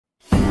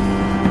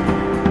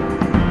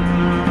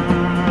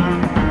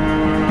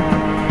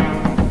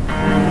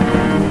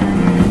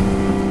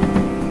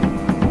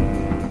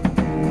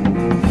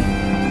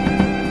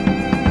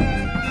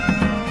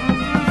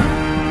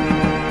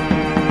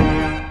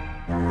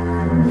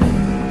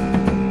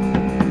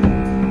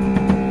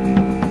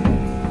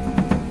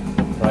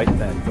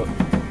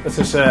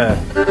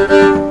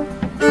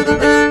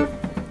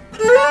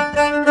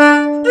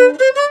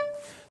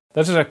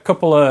This is a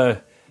couple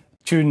of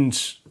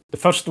tunes. The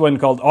first one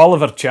called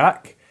Oliver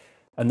Jack,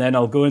 and then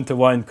I'll go into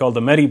one called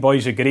The Merry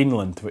Boys of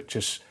Greenland, which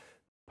is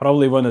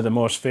probably one of the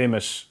most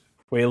famous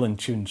whaling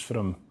tunes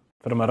from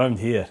around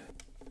here.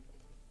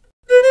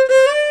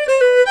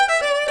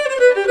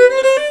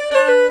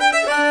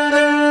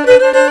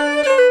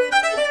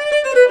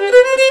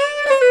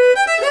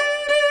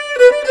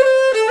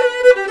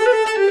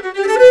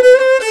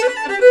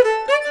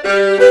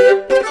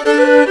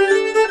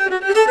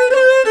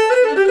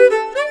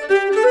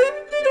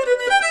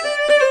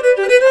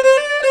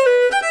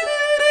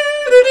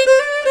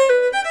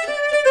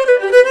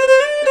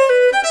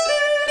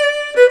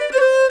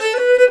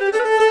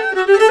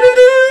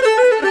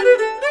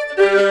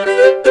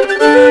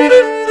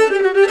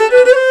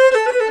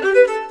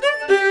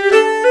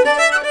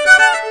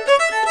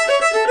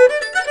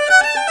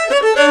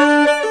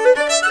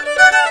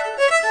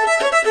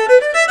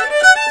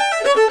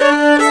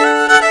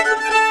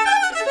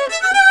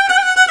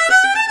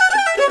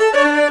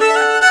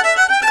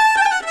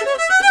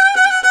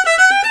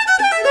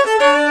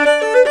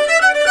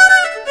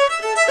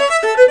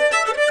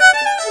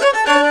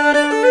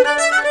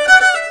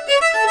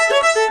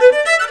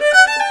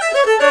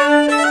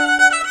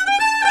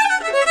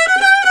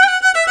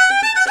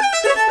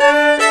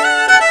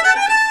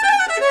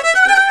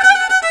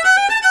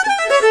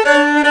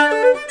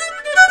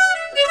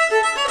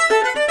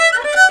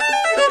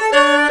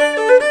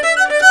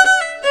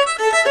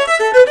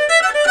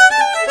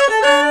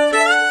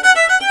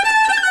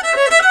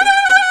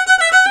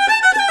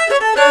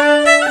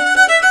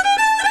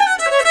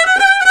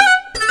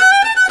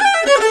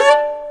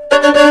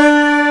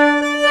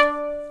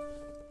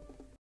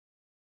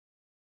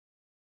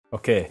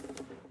 Okay,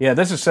 yeah,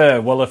 this is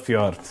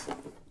Willowfjord.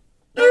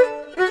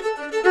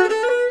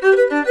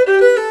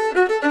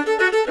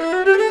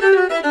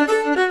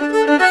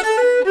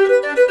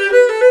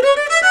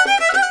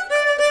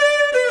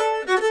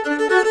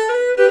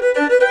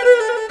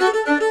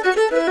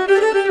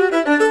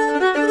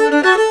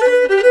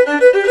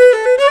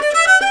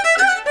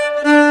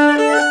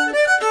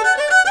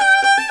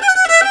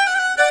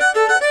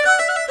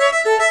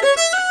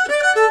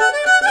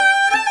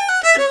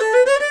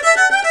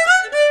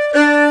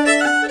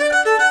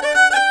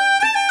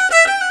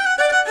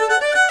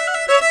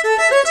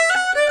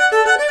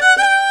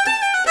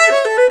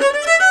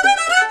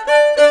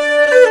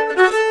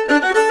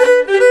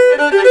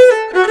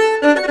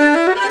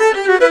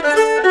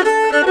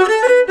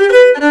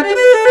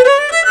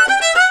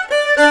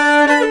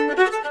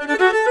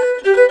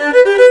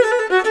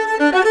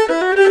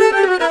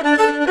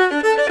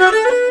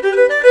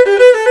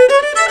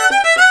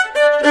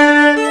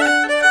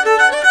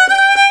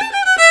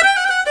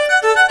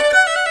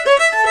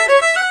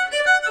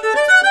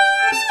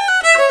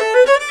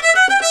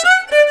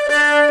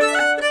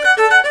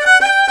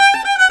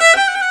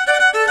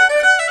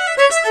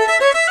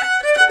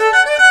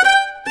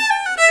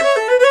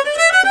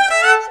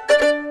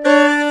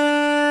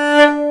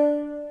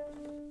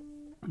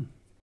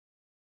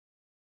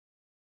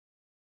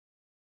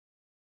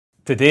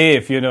 Today,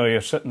 if you're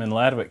sitting in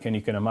Lerwick and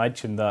you can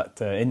imagine that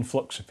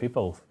influx of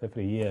people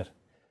every year.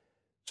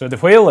 So the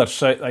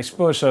Whalers, I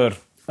suppose, are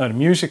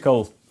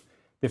musical.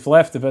 They've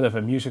left a bit of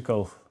a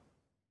musical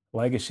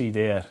legacy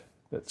there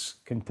that's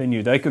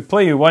continued. I could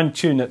play you one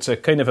tune. It's a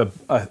kind of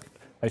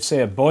I'd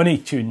say a bonny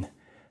tune.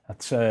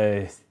 It's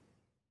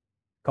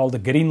called the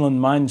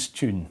Greenland Man's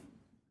Tune.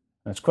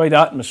 And it's quite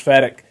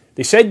atmospheric.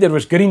 They said there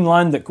was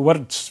Greenlandic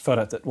words for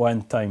it at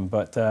one time,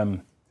 but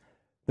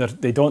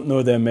they don't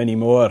know them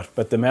anymore.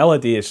 But the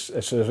melody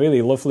is a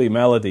really lovely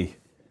melody.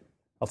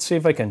 I'll see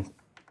if I can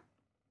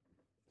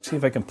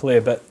play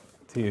a bit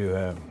to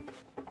you.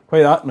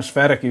 Quite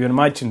atmospheric. You can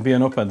imagine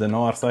being up on the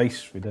North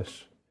Ice with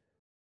this.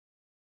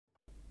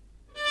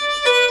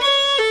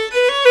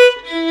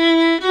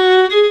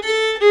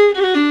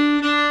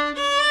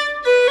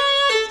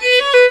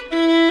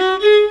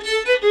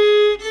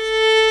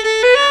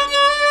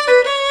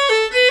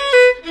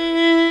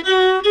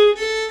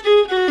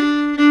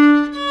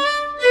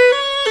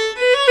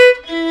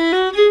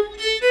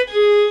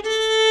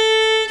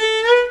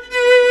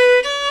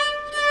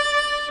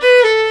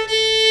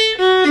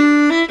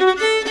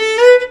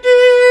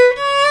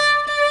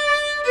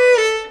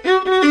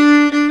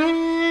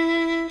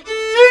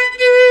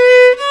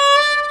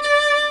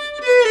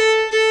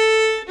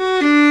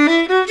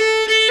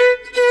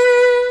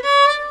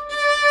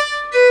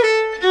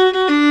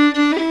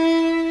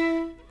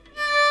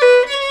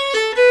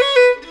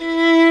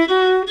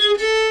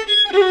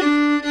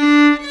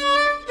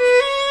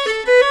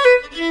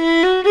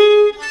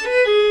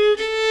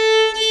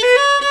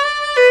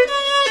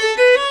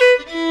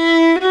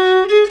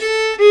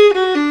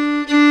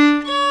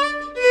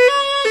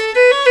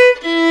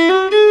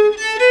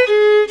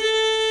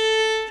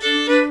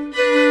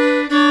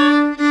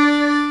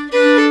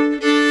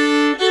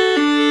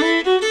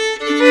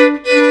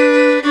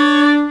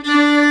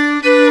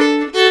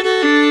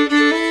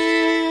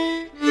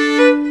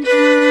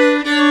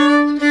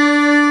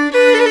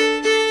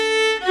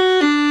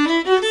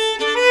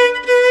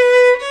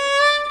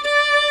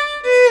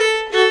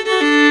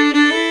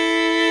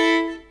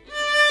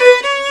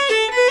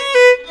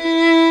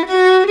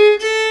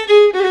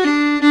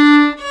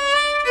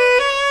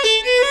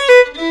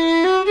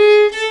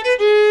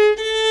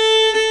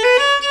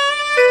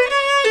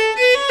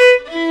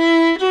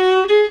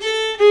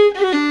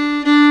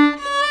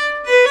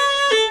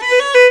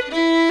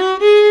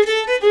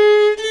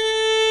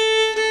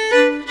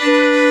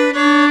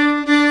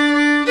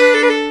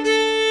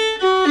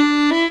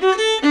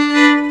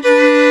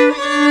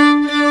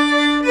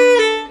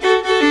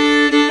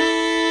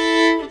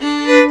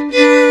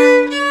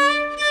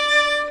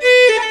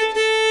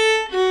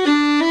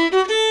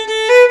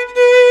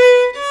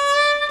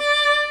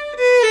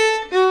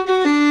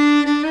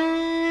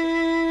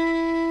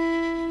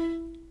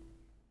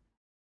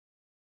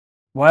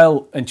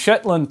 Well, in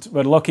Shetland,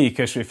 we're lucky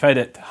because we've had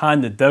it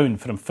handed down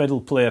from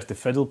fiddle player to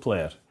fiddle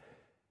player.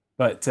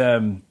 But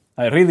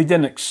I really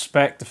didn't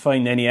expect to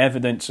find any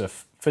evidence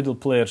of fiddle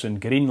players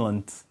in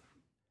Greenland.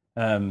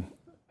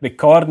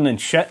 Recording in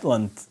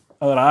Shetland,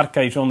 our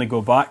archives only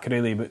go back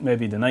really but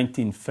maybe the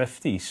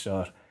 1950s,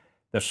 or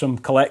there's some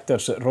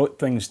collectors that wrote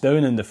things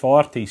down in the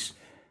 40s.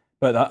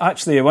 But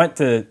actually I went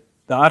to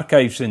the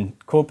archives in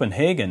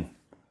Copenhagen,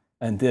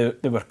 and there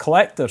were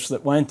collectors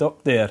that went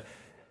up there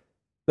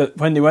that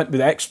when they went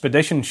with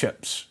expedition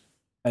ships,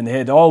 and they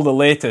had all the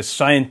latest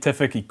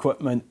scientific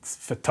equipment,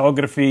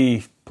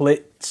 photography,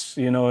 plates,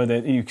 you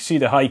could see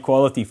the high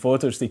quality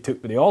photos they took,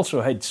 but they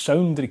also had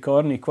sound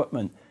recording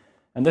equipment.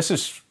 And this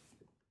is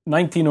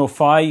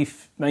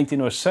 1905,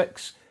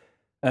 1906.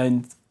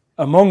 And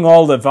among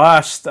all the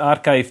vast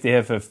archive they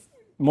have of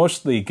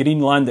mostly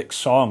Greenlandic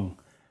song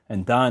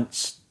and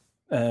dance,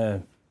 drum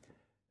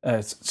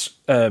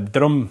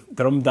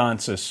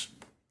dances,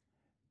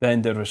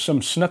 then there were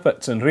some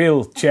snippets and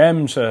real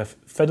gems of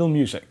fiddle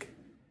music.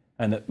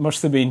 And it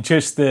must have been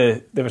just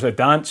there was a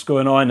dance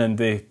going on and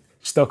they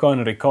stuck on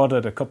and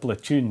recorded a couple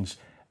of tunes.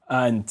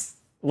 And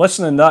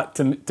listening that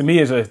to me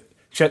as a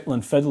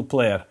Shetland fiddle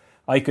player,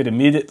 I could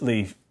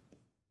immediately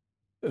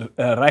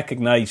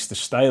recognise the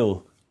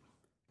style.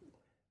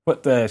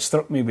 What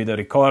struck me with the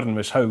recording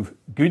was how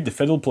good the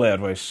fiddle player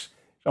was.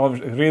 A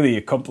really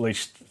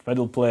accomplished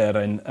fiddle player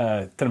and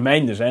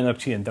tremendous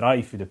energy and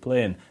drive for the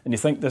playing. And you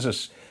think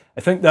I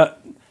think that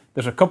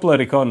there's a couple of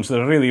recordings.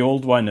 There's a really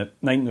old one at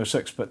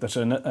 1906, but there's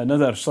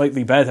another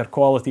slightly better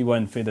quality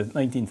one for the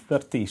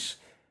 1930s.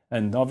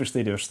 And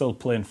obviously they were still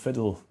playing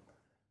fiddle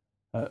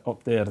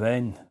up there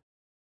then.